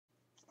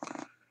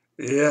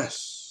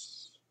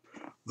Yes,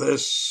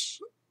 this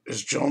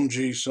is John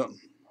G.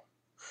 Sutton.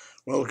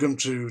 Welcome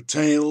to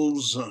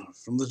Tales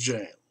from the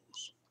Jails.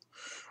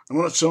 I'm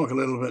going to talk a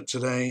little bit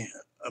today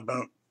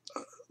about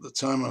the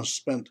time I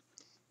spent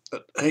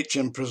at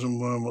HM Prison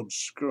Wormwood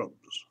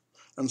Scrubs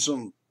and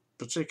some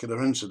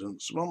particular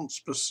incidents, one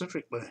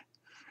specifically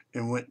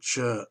in which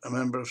a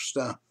member of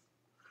staff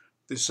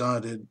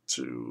decided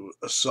to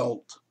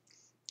assault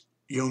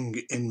young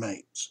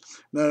inmates.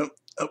 Now,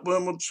 at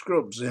Wormwood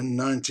Scrubs in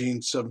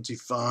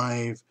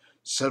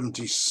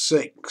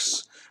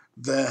 1975-76,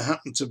 there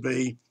happened to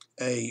be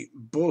a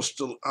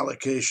Borstal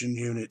allocation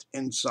unit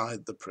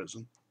inside the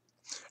prison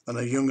and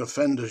a young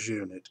offenders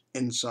unit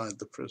inside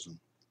the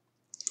prison.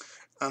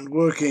 And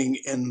working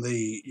in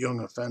the young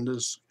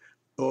offenders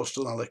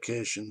Borstal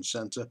allocation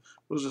centre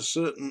was a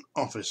certain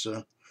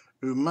officer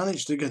who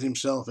managed to get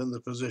himself in the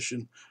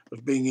position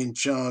of being in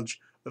charge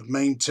of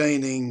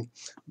maintaining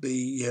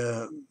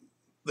the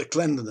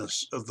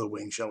cleanliness of the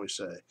wing, shall we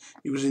say.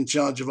 He was in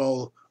charge of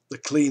all the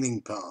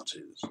cleaning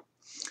parties.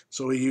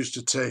 So he used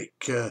to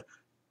take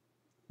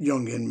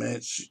young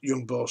inmates,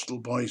 young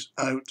Borstal Boys,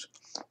 out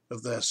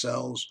of their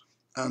cells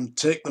and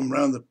take them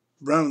round the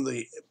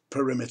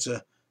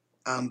perimeter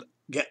and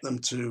get them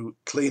to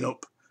clean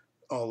up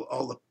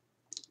all the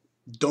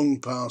dung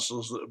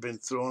parcels that have been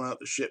thrown out,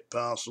 the ship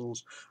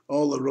parcels,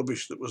 all the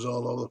rubbish that was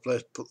all over the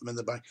place, put them in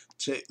the bag,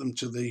 take them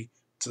to the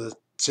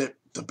tip,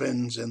 the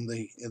bins in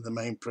the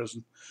main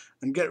prison,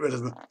 and get rid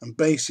of them, and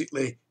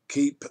basically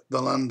keep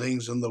the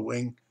landings and the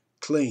wing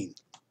clean.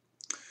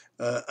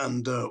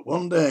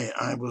 One day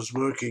I was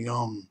working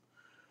on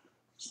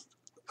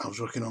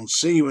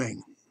C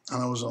wing,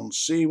 and I was on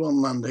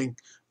C1 landing,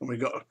 and we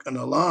got an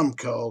alarm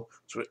call.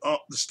 So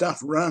the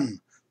staff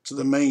ran to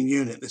the main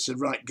unit. They said,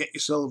 "Right, get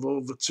yourself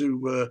over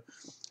to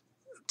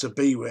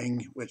B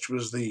wing," which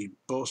was the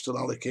Borstal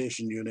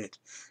allocation unit.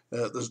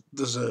 There's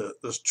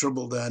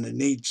trouble there, and it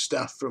needs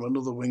staff from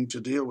another wing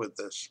to deal with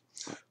this.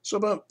 So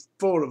about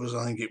 4 of us,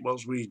 I think it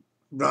was, we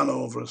ran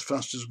over as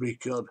fast as we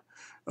could,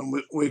 and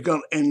we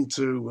got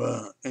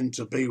into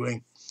B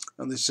wing,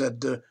 and they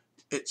said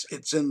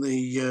it's in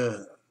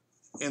the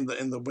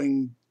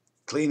wing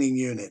cleaning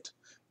unit.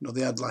 You know,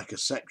 they had like a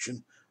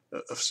section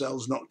of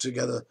cells knocked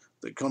together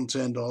that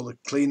contained all the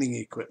cleaning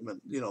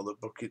equipment. You know, the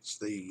buckets,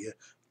 the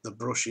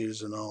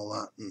brushes, and all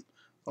that, and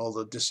all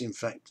the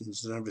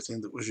disinfectants and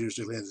everything that was used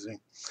to clean the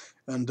thing.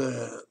 And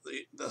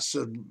I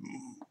said,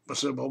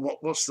 "Well,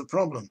 what's the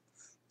problem?" I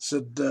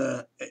said,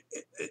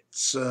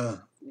 "It's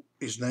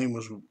his name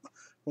was.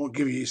 Won't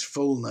give you his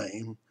full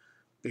name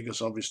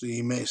because obviously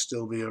he may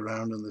still be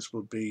around, and this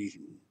would be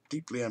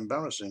deeply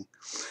embarrassing.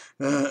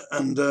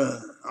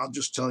 I'll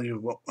just tell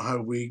you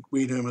how we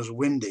knew him as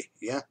Windy.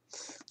 Yeah,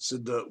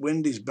 said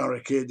Windy's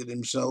barricaded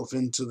himself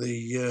into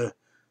the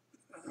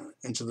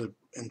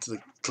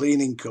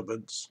cleaning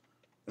cupboards,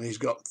 and he's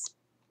got,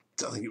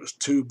 I think it was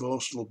 2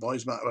 Borstal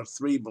Boys, might have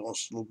 3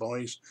 Borstal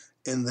Boys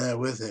in there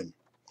with him."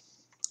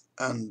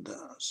 And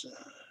I said,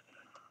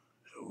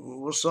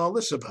 "What's all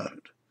this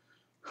about?"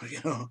 You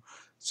know,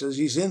 says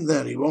he's in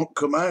there, he won't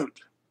come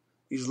out.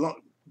 He's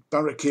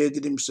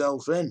barricaded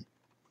himself in.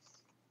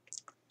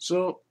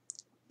 So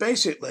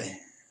basically,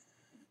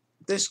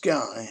 this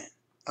guy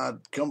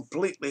had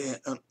completely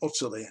and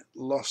utterly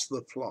lost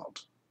the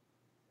plot.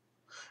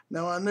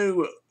 Now, I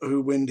knew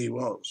who Windy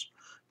was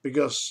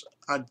because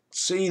I'd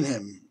seen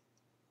him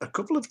a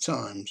couple of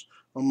times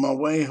on my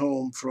way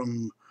home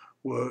from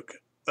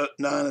work at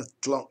 9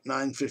 o'clock,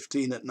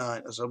 9:15 at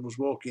night, as I was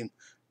walking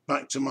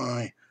back to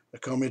my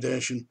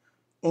accommodation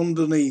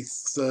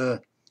underneath the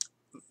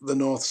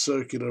North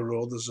Circular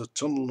Road. There's a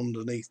tunnel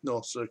underneath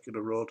North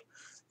Circular Road,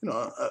 you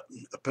know,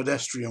 a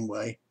pedestrian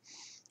way.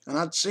 And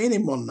I'd seen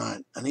him one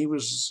night, and he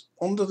was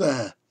under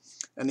there,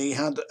 and he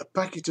had a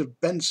packet of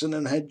Benson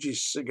and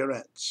Hedges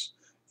cigarettes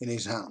in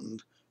his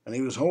hand, and he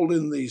was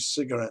holding these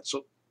cigarettes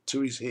up to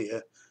his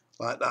ear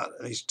like that,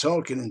 and he's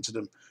talking into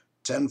them.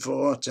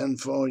 10-4,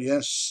 10-4,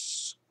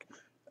 yes.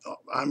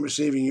 I'm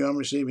receiving you,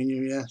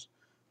 yes.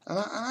 And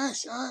I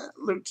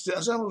looked at it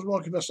as I was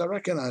walking past. I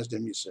recognised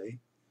him, you see.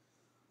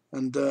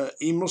 And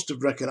he must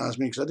have recognised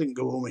me because I didn't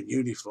go home in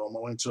uniform. I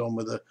went home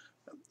with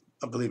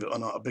believe it or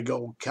not, a big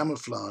old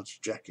camouflage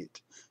jacket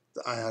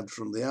that I had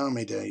from the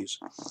army days.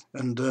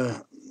 And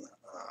I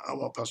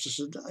walked past and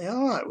said, "Are you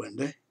all right,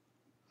 Wendy?"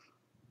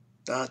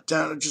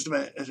 Just a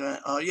minute.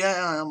 "Oh,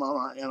 yeah, I am all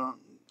right," you know,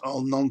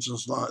 all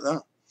nonsense like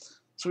that.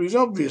 So he's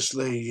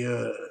obviously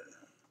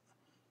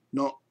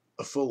not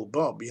a full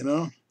bob, you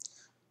know,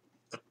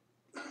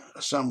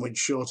 a sandwich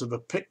short of a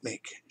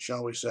picnic,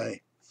 shall we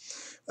say.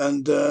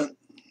 And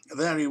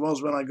there he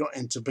was when I got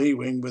into B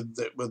wing with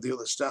the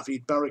other staff.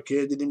 He'd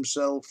barricaded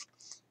himself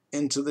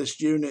into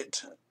this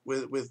unit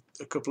with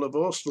a couple of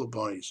Borstal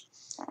Boys.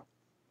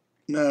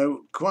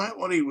 Now, quite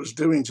what he was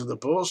doing to the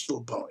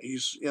Borstal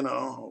Boys, you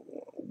know,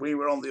 we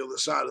were on the other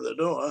side of the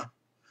door.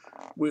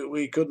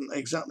 We couldn't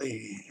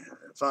exactly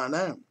find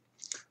out.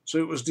 So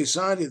it was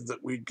decided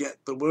that we'd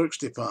get the works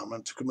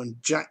department to come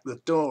and jack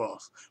the door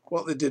off.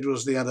 What they did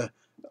was they had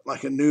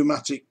like a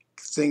pneumatic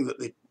thing that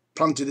they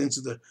planted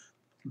into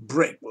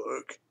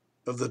brickwork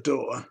of the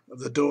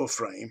door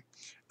frame,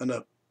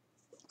 and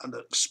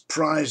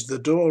prized the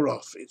door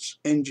off its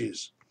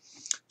hinges.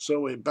 So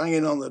we're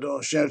banging on the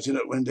door, shouting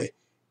at Wendy,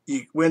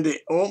 Wendy,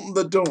 open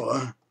the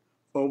door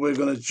or we're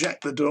going to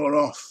jack the door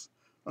off.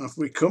 And if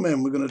we come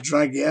in, we're going to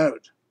drag you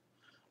out,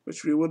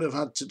 which we would have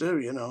had to do,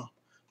 you know.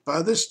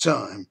 By this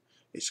time,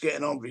 it's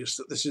getting obvious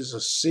that this is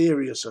a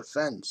serious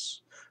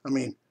offence. I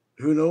mean,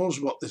 who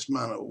knows what this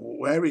man,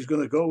 where he's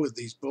going to go with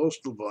these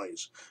Borstal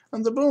Boys.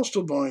 And the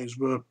Borstal Boys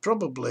were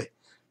probably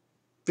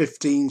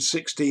 15,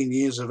 16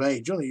 years of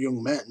age, only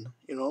young men,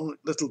 you know,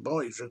 little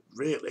boys,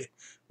 really,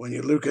 when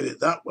you look at it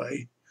that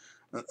way.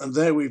 And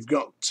there we've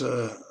got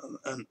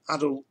an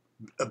adult,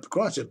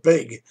 quite a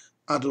big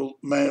adult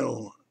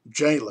male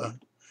jailer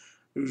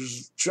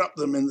who's trapped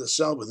them in the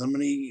cell with them,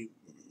 and he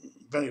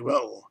very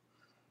well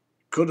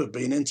could have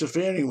been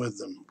interfering with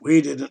them.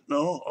 We didn't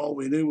know. All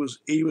we knew was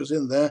he was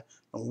in there,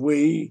 and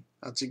we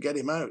had to get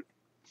him out.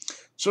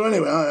 So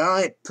anyway,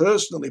 I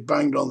personally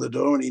banged on the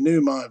door, and he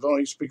knew my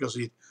voice because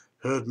he'd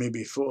heard me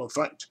before. In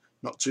fact,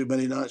 not too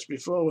many nights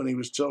before, when he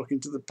was talking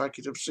to the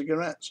packet of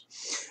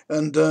cigarettes.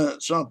 And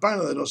so I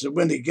banged on the door and said,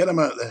 Wendy, get him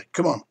out there.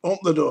 Come on, open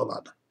the door,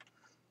 lad.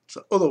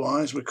 So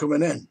otherwise, we're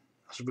coming in.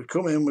 As we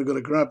come in, we're going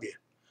to grab you.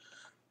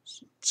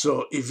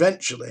 So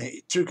eventually,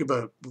 it took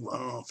about, I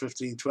don't know,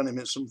 15, 20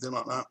 minutes, something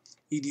like that.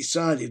 He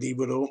decided he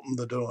would open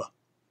the door.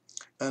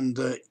 And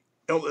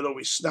opened the door,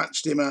 we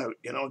snatched him out,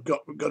 you know,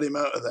 got him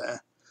out of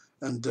there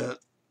and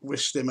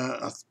whisked him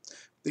out.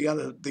 They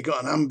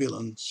got an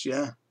ambulance,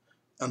 yeah,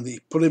 and they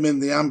put him in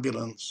the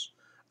ambulance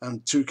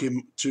and took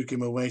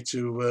him away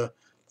to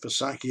for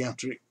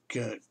psychiatric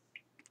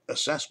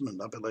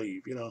assessment, I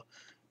believe. You know,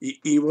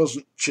 he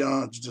wasn't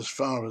charged as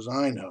far as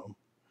I know,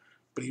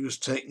 but he was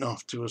taken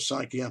off to a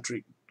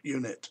psychiatric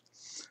unit,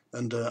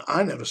 and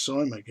I never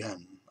saw him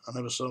again. I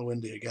never saw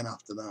Wendy again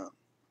after that.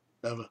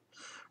 Never.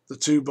 The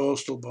two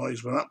Borstal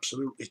Boys were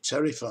absolutely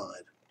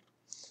terrified,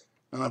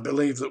 and I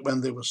believe that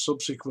when they were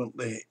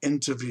subsequently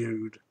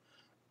interviewed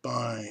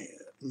by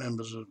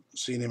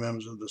senior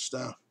members of the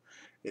staff,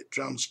 it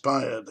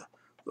transpired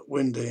that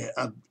Wendy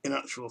had in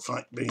actual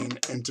fact been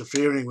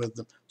interfering with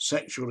them,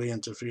 sexually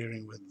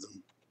interfering with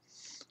them,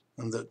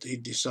 and that he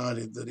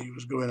decided that he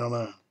was going on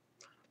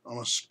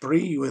a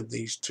spree with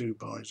these two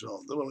boys. Or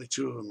there were only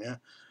two of them,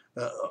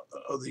 yeah,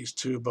 of these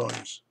two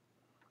boys,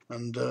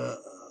 and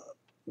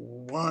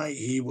why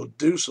he would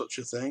do such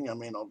a thing, I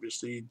mean,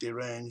 obviously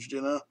deranged,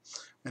 you know.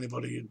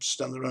 Anybody who'd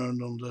stand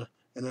around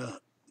in a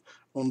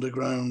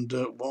underground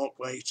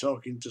walkway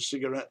talking to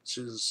cigarettes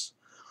is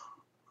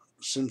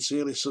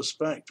sincerely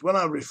suspect. When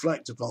I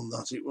reflect upon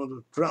that, it would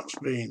have perhaps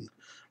been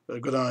a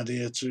good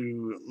idea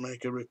to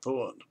make a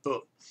report,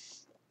 but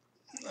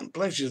in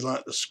places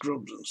like the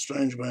Scrubs and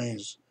Strange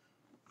Ways,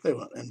 they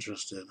weren't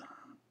interested.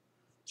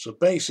 So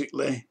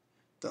basically,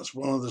 that's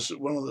one of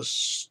the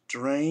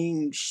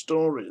strange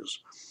stories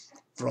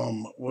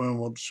from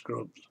Wormwood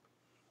Scrubs.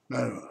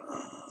 Now,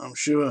 I'm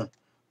sure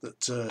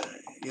that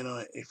you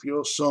know, if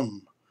your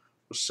son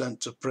was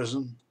sent to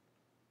prison,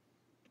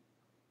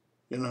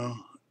 you know,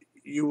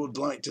 you would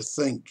like to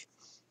think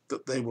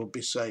that they will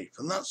be safe,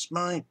 and that's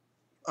my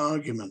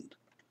argument.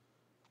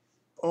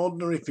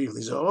 Ordinary people,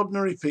 these are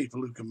ordinary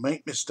people who can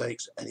make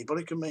mistakes.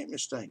 Anybody can make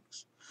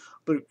mistakes.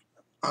 Look,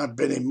 I've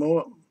been in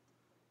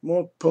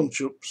more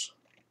punch-ups,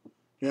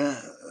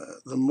 yeah,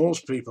 than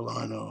most people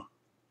I know.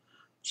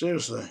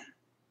 Seriously.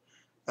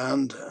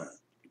 And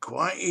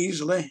quite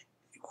easily,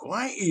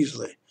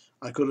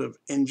 I could have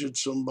injured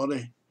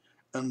somebody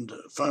and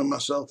found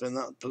myself in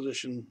that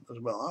position as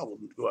well. I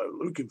wouldn't go out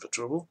looking for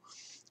trouble,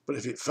 but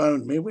if it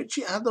found me, which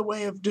it had a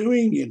way of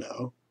doing, you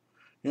know,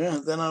 yeah,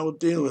 then I would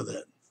deal with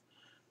it.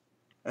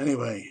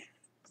 Anyway,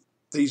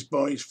 these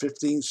boys,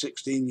 15,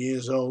 16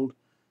 years old,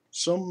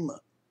 some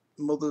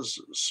mother's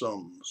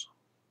sons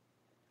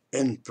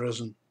in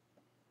prison.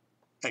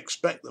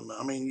 Expect them.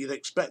 I mean, you'd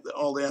expect that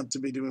all they had to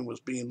be doing was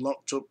being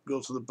locked up,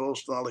 go to the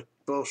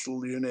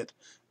Borstal unit,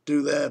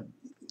 do their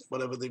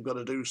whatever they've got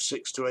to do,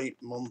 6 to 8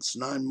 months,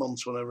 9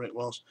 months, whatever it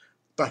was,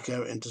 back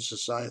out into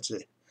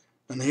society.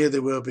 And here they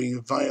were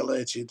being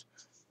violated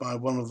by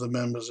one of the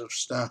members of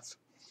staff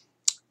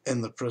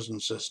in the prison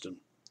system.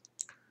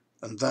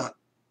 And that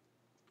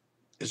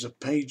is a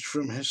page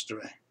from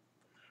history,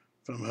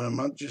 from Her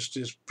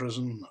Majesty's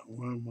Prison,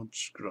 Wormwood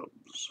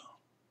Scrubs.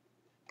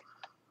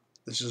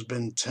 This has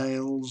been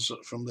Tales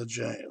from the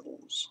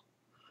Jails.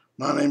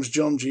 My name's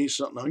John G.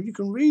 Sutton. You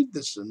can read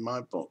this in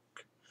my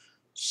book,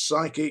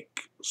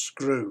 Psychic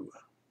Screw.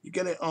 You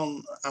get it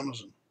on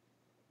Amazon.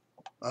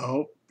 I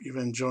hope you've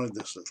enjoyed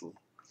this little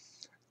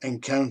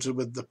encounter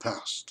with the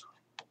past.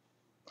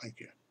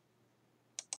 Thank you.